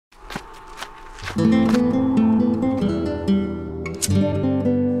Hello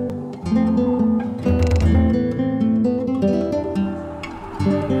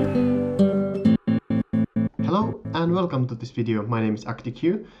and welcome to this video. My name is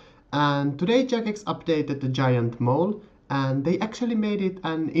ActiqueRS and today Jagex updated the giant mole and they actually made it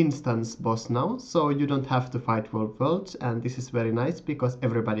an instance boss now, so you don't have to fight worlds, and this is very nice because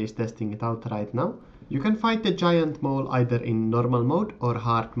everybody is testing it out right now. You can fight the giant mole either in normal mode or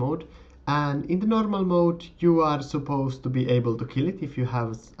hard mode, and in the normal mode you are supposed to be able to kill it if you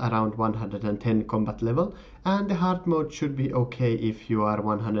have around 110 combat level, and the hard mode should be okay if you are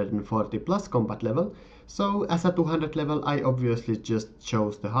 140 plus combat level. So as a 200 level I obviously just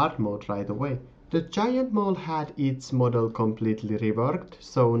chose the hard mode right away. The giant mole had its model completely reworked,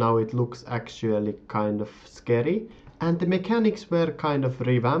 so now it looks actually kind of scary. And the mechanics were kind of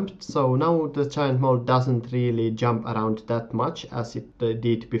revamped, so now the giant mole doesn't really jump around that much as it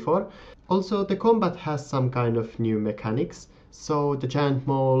did before. Also, the combat has some kind of new mechanics. So the giant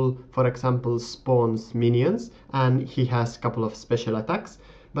mole, for example, spawns minions and he has a couple of special attacks.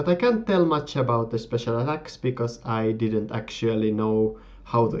 But I can't tell much about the special attacks because I didn't actually know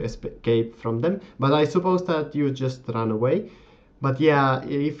how to escape from them. But I suppose that you just run away. But yeah,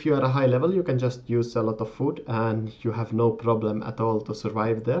 if you are a high level, you can just use a lot of food and you have no problem at all to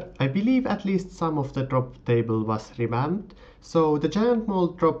survive there. I believe at least some of the drop table was revamped. So the giant mole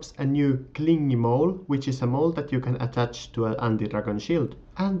drops a new clingy mole, which is a mole that you can attach to an anti-dragon shield.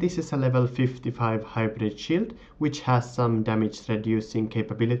 And this is a level 55 hybrid shield, which has some damage reducing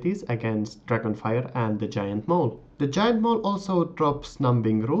capabilities against Dragonfire and the giant mole. The giant mole also drops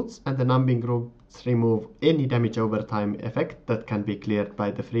numbing roots, and the numbing roots remove any damage over time effect that can be cleared by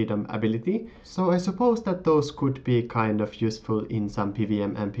the freedom ability. So I suppose that those could be kind of useful in some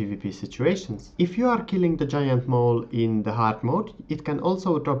PvM and PvP situations. If you are killing the giant mole in the hard mode, it can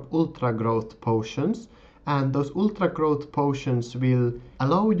also drop ultra growth potions. And those ultra growth potions will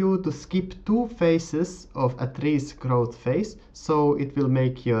allow you to skip 2 phases of a tree's growth phase, so it will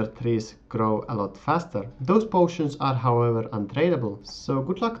make your trees grow a lot faster. Those potions are however untradeable, so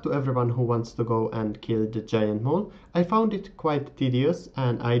good luck to everyone who wants to go and kill the giant mole. I found it quite tedious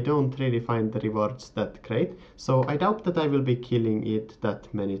and I don't really find the rewards that great, so I doubt that I will be killing it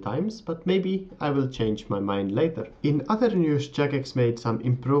that many times, but maybe I will change my mind later. In other news, Jagex made some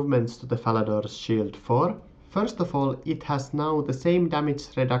improvements to the Falador's Shield 4. First of all, it has now the same damage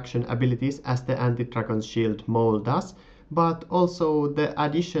reduction abilities as the anti-dragon shield mole does, but also the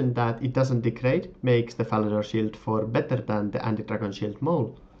addition that it doesn't degrade makes the Falador Shield 4 better than the anti-dragon shield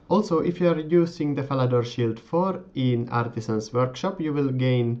mole. Also, if you are using the Falador Shield 4 in Artisan's Workshop, you will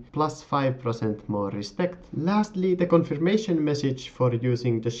gain plus 5% more respect. Lastly, the confirmation message for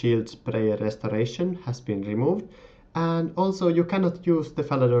using the Shield's Prayer Restoration has been removed. And also you cannot use the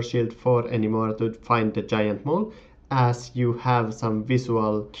Falador Shield 4 anymore to find the giant mole, as you have some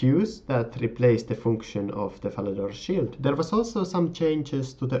visual cues that replace the function of the Falador Shield. There was also some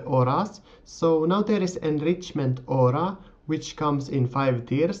changes to the auras, so now there is Enrichment Aura, which comes in 5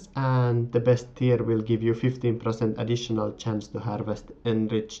 tiers, and the best tier will give you 15% additional chance to harvest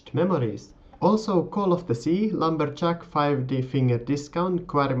enriched memories. Also, Call of the Sea, Lumberjack, 5D Finger Discount,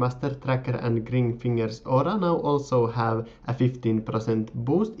 Quarrymaster, Tracker and Green Fingers Aura now also have a 15%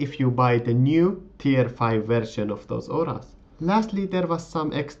 boost if you buy the new tier 5 version of those auras. Lastly, there was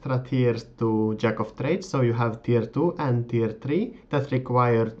some extra tiers to Jack of Trades, so you have tier 2 and tier 3 that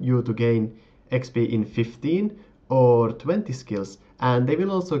require you to gain XP in 15 or 20 skills, and they will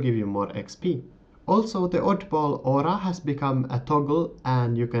also give you more XP. Also, the oddball aura has become a toggle,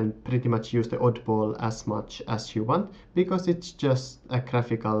 and you can pretty much use the oddball as much as you want because it's just a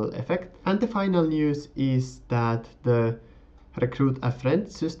graphical effect. And the final news is that the Recruit a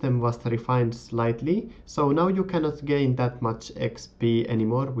Friend system was refined slightly, so now you cannot gain that much XP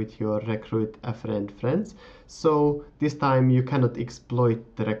anymore with your Recruit a Friend friends. So this time you cannot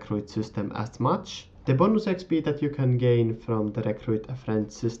exploit the Recruit system as much. The bonus XP that you can gain from the Recruit a Friend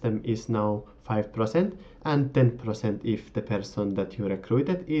system is now 5% and 10% if the person that you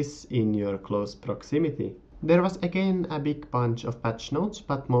recruited is in your close proximity. There was again a big bunch of patch notes,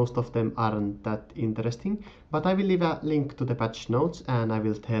 but most of them aren't that interesting. But I will leave a link to the patch notes and I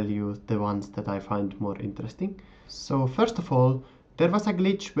will tell you the ones that I find more interesting. So first of all, there was a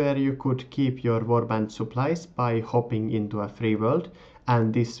glitch where you could keep your warband supplies by hopping into a free world,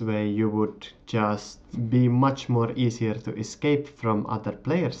 and this way you would just be much more easier to escape from other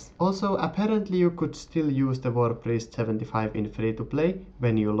players. Also, apparently you could still use the War Priest 75 in free to play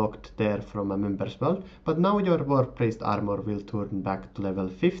when you logged there from a member's world, but now your War Priest armor will turn back to level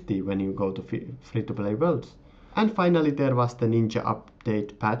 50 when you go to free to play worlds. And finally there was the Ninja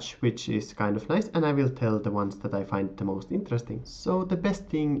update patch, which is kind of nice, and I will tell the ones that I find the most interesting. So the best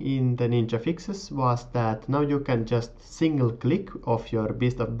thing in the Ninja fixes was that now you can just single click off your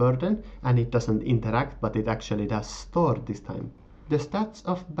Beast of Burden and it doesn't interact, but it actually does store this time. The stats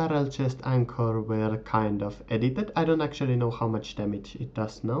of Barrel Chest Anchor were kind of edited. I don't actually know how much damage it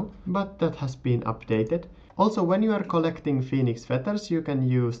does now, but that has been updated. Also, when you are collecting Phoenix Feathers, you can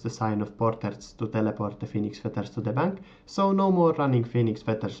use the Sign of Portents to teleport the Phoenix Feathers to the bank, so no more running Phoenix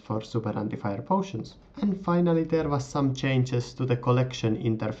Feathers for Super Anti-Fire potions. And finally there was some changes to the collection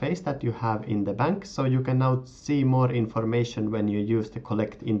interface that you have in the bank, so you can now see more information when you use the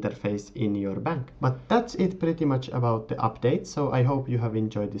collect interface in your bank. But that's it pretty much about the update, so I hope you have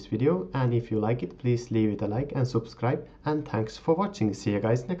enjoyed this video, and if you like it, please leave it a like and subscribe, and thanks for watching. See you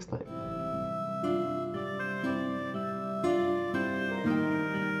guys next time.